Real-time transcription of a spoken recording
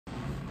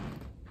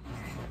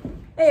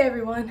Hey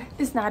everyone,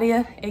 it's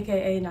Nadia,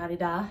 aka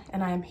Nadida,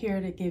 and I am here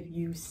to give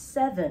you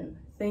 7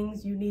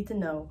 things you need to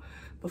know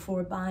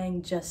before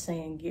buying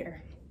JustSaiyan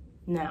gear.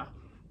 Now,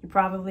 you're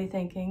probably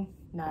thinking,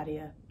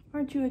 Nadia,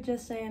 aren't you a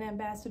JustSaiyan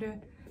ambassador?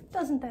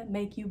 Doesn't that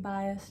make you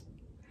biased?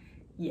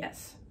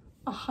 Yes,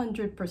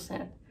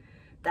 100%.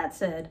 That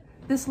said,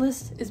 this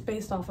list is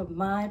based off of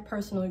my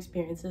personal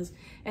experiences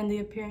and the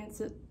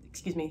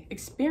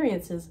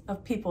experiences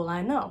of people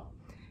I know.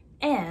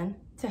 And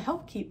to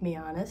help keep me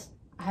honest,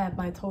 I have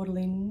my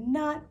totally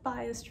not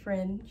biased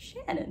friend,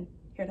 Shannon,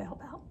 here to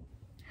help out.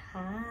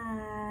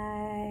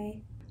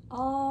 Hi.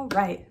 All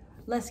right,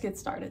 let's get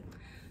started.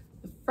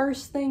 The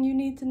first thing you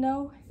need to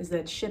know is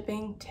that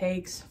shipping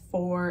takes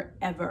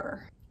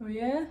forever. Oh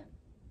yeah?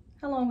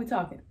 How long are we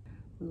talking?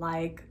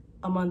 Like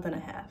a month and a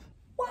half.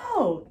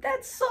 Whoa,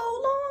 that's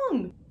so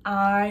long.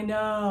 I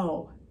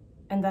know.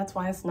 And that's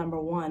why it's number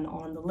 1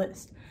 on the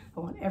list. I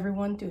want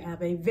everyone to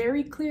have a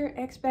very clear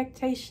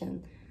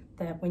expectation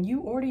that when you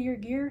order your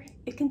gear,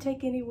 it can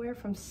take anywhere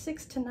from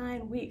 6 to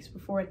 9 weeks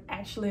before it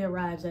actually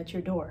arrives at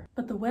your door.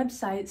 But the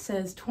website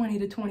says 20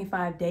 to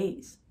 25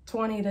 days.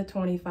 20 to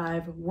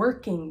 25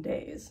 working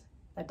days.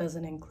 That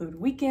doesn't include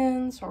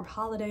weekends or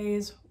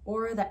holidays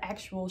or the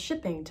actual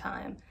shipping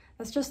time.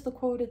 That's just the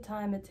quoted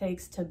time it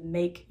takes to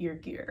make your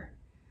gear.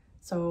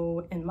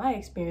 So in my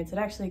experience, it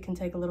actually can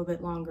take a little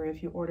bit longer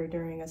if you order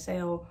during a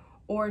sale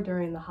or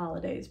during the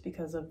holidays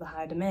because of the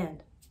high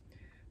demand.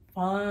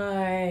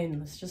 Fine,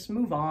 let's just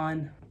move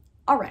on.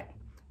 All right,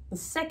 the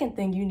second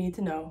thing you need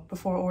to know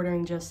before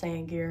ordering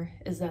JustSaiyan gear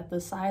is that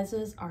the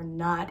sizes are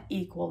not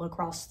equal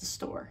across the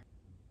store.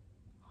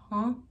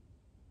 Huh?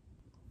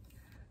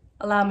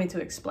 Allow me to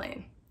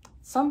explain.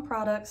 Some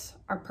products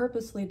are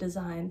purposely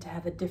designed to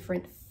have a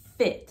different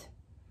fit.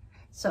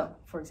 So,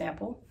 for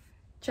example,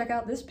 check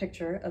out this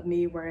picture of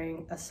me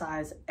wearing a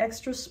size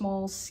extra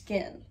small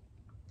skin.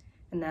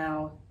 And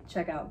now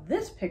check out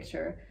this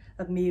picture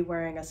of me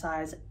wearing a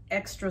size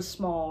extra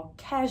small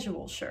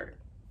casual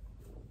shirt.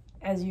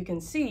 As you can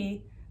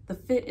see, the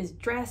fit is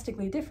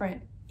drastically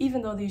different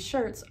even though these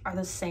shirts are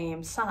the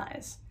same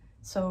size.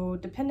 So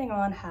depending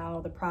on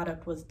how the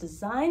product was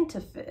designed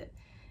to fit,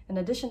 in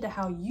addition to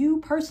how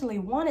you personally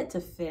want it to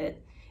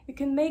fit, it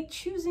can make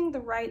choosing the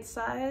right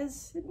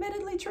size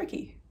admittedly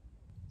tricky.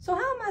 So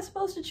how am I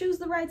supposed to choose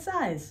the right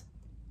size?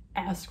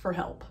 Ask for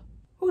help.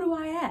 Who do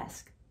I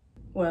ask?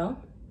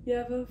 Well, you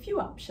have a few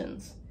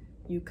options.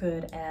 You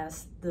could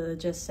ask the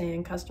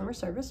JustSaiyan customer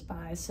service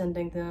by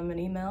sending them an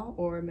email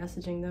or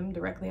messaging them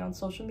directly on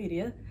social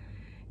media.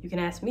 You can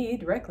ask me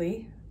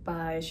directly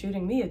by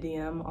shooting me a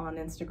DM on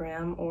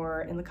Instagram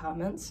or in the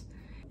comments.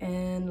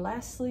 And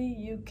lastly,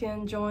 you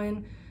can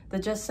join the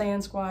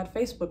JustSaiyan Squad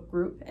Facebook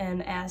group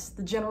and ask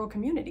the general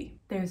community.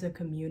 There's a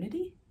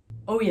community?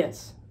 Oh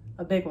yes,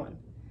 a big one.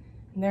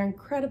 And they're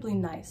incredibly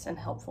nice and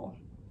helpful.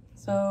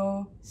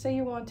 So say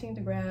you're wanting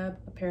to grab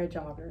a pair of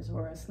joggers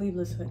or a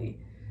sleeveless hoodie,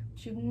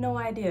 but you have no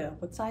idea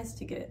what size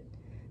to get.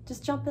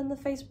 Just jump in the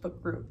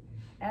Facebook group,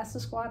 ask the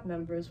squad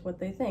members what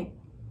they think.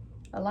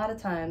 A lot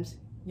of times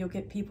you'll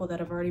get people that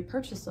have already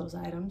purchased those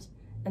items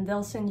and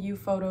they'll send you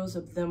photos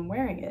of them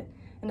wearing it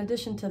in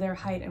addition to their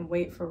height and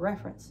weight for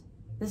reference.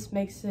 This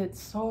makes it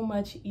so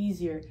much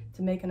easier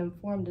to make an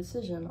informed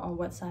decision on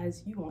what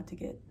size you want to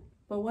get.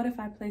 But what if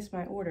I place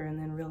my order and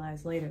then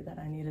realize later that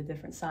I need a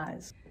different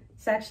size?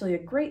 It's actually a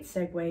great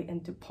segue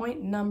into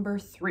point number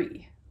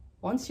 3.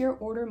 Once your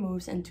order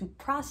moves into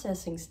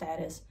processing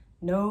status,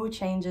 no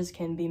changes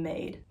can be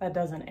made. That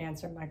doesn't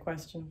answer my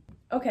question.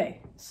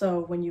 Okay,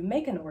 so when you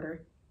make an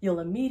order, you'll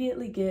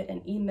immediately get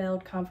an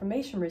emailed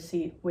confirmation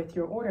receipt with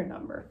your order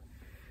number.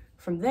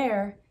 From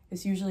there,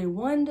 it's usually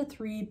 1 to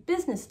 3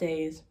 business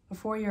days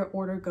before your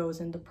order goes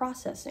into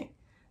processing.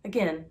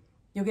 Again,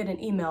 you'll get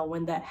an email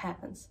when that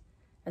happens.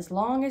 As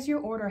long as your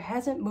order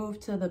hasn't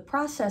moved to the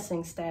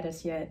processing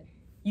status yet,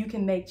 you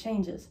can make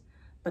changes,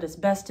 but it's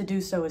best to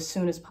do so as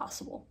soon as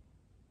possible.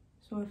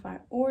 So if I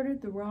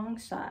ordered the wrong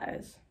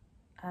size,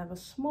 I have a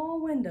small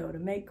window to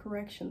make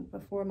corrections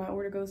before my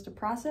order goes to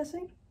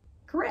processing?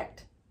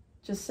 Correct.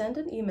 Just send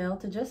an email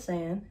to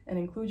JustSaiyan and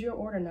include your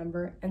order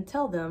number and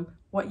tell them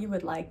what you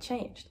would like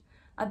changed.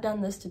 I've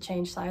done this to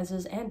change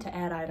sizes and to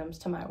add items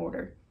to my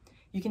order.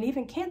 You can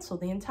even cancel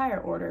the entire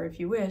order if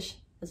you wish,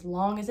 as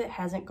long as it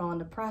hasn't gone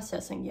to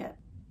processing yet.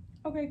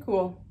 Okay,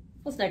 cool.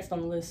 What's next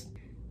on the list?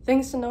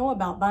 Things to know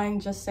about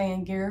buying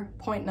JustSaiyan gear,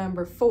 point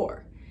number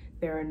 4.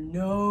 There are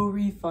no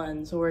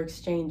refunds or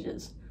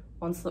exchanges.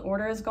 Once the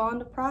order has gone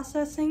to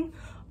processing,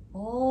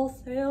 all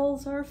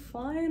sales are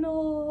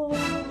final.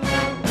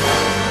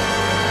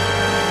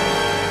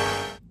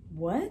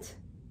 What?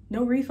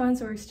 No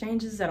refunds or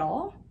exchanges at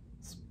all?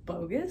 It's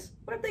bogus.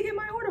 What if they get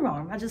my order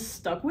wrong? Am I just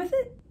stuck with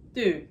it?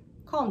 Dude,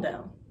 calm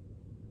down.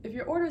 If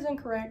your order's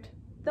incorrect,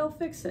 they'll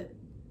fix it.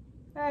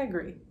 I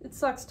agree. It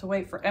sucks to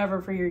wait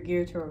forever for your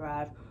gear to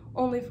arrive,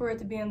 only for it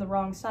to be in the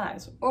wrong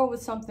size or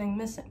with something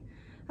missing.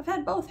 I've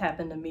had both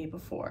happen to me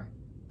before.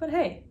 But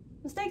hey,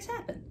 mistakes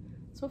happen.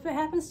 So if it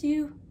happens to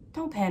you,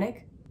 don't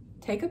panic.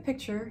 Take a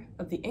picture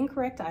of the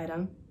incorrect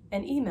item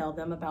and email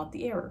them about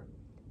the error.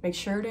 make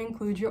sure to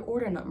include your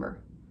order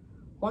number.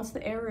 Once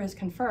the error is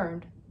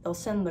confirmed, they'll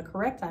send the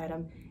correct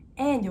item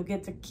and you'll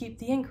get to keep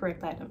the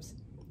incorrect items.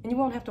 And you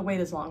won't have to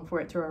wait as long for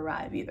it to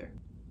arrive either.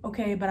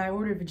 Okay, but I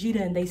ordered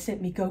Vegeta and they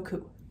sent me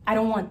Goku. I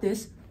don't want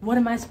this. What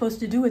am I supposed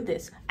to do with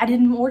this? I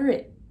didn't order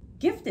it.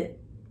 Gift it.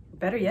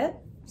 Better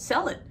yet,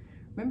 sell it.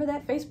 Remember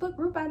that Facebook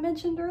group I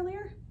mentioned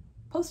earlier?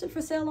 Post it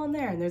for sale on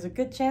there and there's a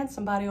good chance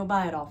somebody will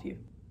buy it off you.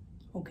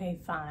 Okay,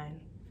 fine.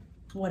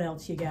 What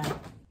else you got?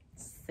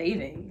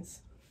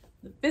 Savings.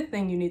 The fifth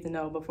thing you need to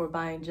know before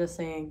buying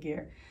JustSaiyan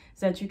gear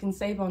is that you can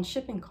save on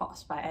shipping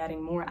costs by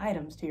adding more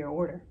items to your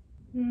order.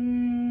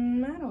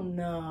 I don't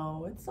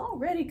know. It's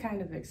already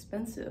kind of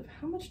expensive.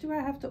 How much do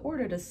I have to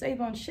order to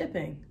save on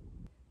shipping?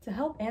 To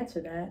help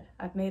answer that,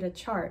 I've made a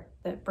chart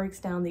that breaks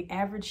down the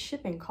average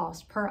shipping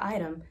cost per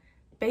item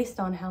based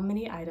on how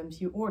many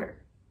items you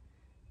order.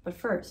 But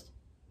first,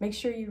 make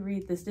sure you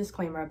read this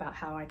disclaimer about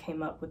how I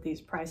came up with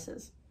these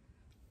prices.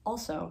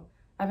 Also,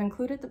 I've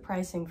included the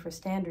pricing for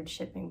standard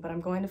shipping, but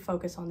I'm going to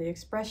focus on the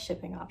express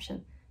shipping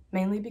option,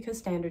 mainly because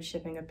standard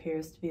shipping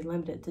appears to be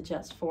limited to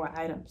just 4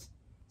 items.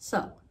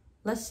 So,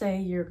 let's say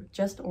you're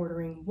just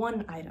ordering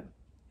 1 item.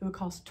 It would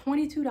cost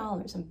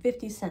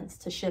 $22.50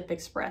 to ship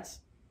express.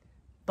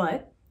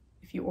 But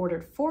if you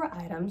ordered 4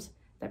 items,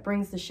 that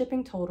brings the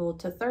shipping total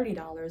to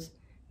 $30,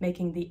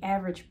 making the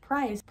average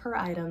price per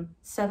item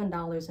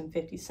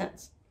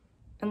 $7.50.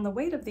 And the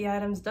weight of the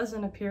items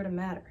doesn't appear to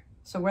matter.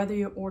 So whether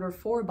you order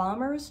 4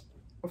 bombers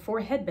or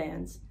 4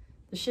 headbands,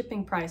 the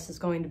shipping price is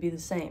going to be the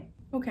same.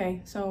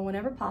 Okay, so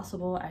whenever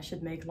possible, I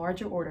should make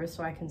larger orders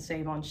so I can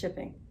save on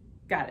shipping.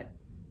 Got it.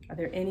 Are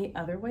there any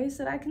other ways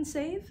that I can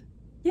save?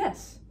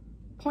 Yes.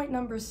 Point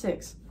number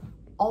 6,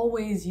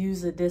 always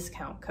use a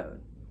discount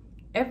code.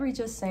 Every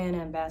JustSaiyan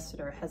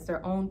ambassador has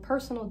their own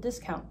personal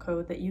discount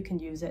code that you can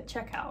use at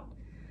checkout.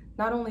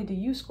 Not only do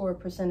you score a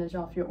percentage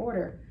off your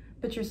order,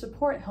 but your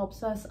support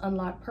helps us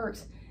unlock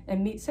perks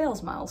and meet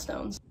sales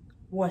milestones.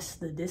 What's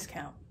the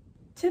discount?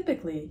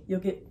 Typically, you'll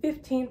get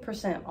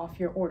 15% off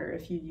your order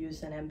if you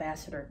use an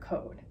ambassador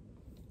code.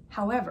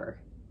 However,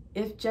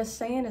 if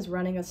JustSaiyan is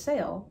running a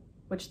sale,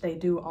 which they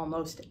do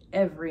almost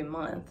every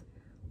month,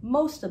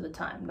 most of the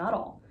time, not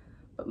all,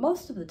 but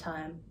most of the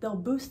time, they'll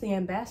boost the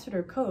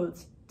ambassador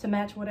codes to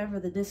match whatever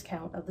the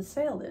discount of the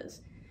sale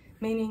is,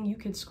 meaning you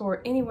could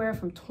score anywhere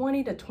from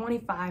 20 to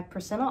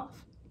 25%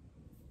 off.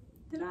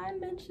 Did I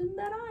mention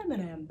that I'm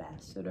an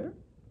ambassador?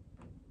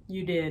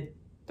 You did.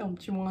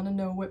 Don't you want to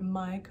know what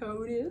my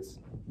code is?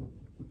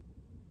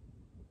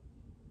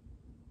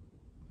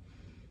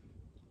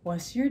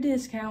 What's your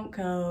discount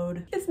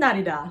code? It's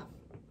Nadida.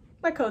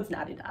 My code's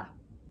Nadida.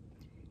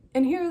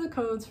 And here are the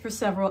codes for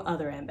several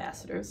other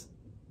ambassadors.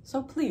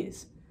 So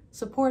please,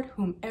 support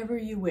whomever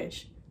you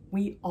wish.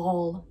 We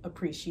all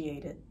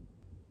appreciate it.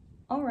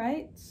 All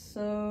right,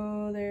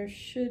 so there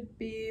should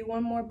be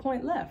one more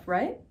point left,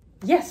 right?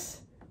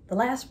 Yes, the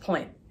last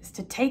point is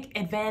to take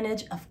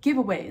advantage of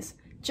giveaways.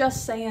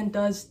 JustSaiyan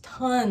does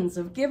tons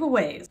of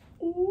giveaways.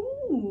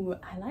 Ooh,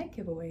 I like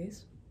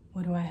giveaways.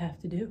 What do I have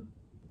to do?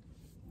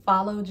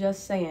 Follow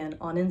JustSaiyan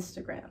on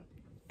Instagram.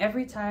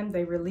 Every time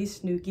they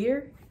release new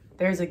gear,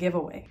 there's a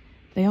giveaway.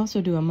 They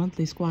also do a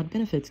monthly squad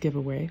benefits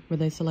giveaway where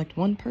they select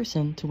one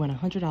person to win a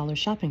 $100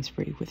 shopping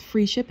spree with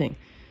free shipping.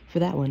 For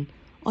that one,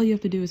 all you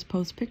have to do is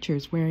post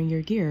pictures wearing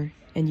your gear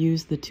and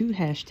use the 2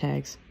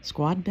 hashtags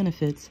squad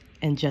benefits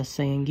and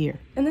JustSaiyan gear.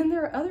 And then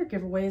there are other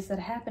giveaways that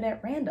happen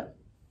at random.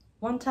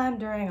 One time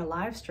during a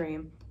live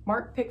stream,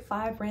 Mark picked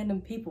 5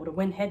 random people to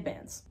win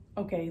headbands.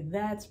 Okay,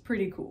 that's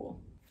pretty cool.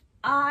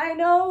 I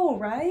know,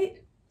 right?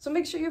 So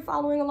make sure you're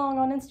following along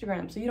on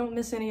Instagram so you don't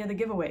miss any of the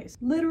giveaways.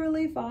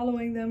 Literally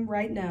following them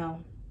right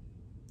now.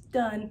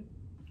 Done.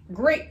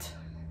 Great.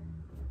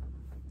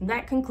 And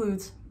that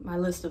concludes my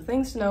list of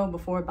things to know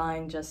before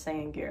buying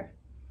JustSaiyan gear.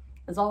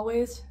 As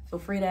always, feel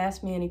free to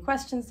ask me any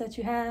questions that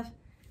you have.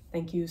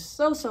 Thank you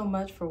so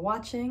much for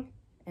watching,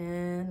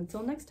 and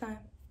until next time,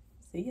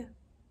 see ya.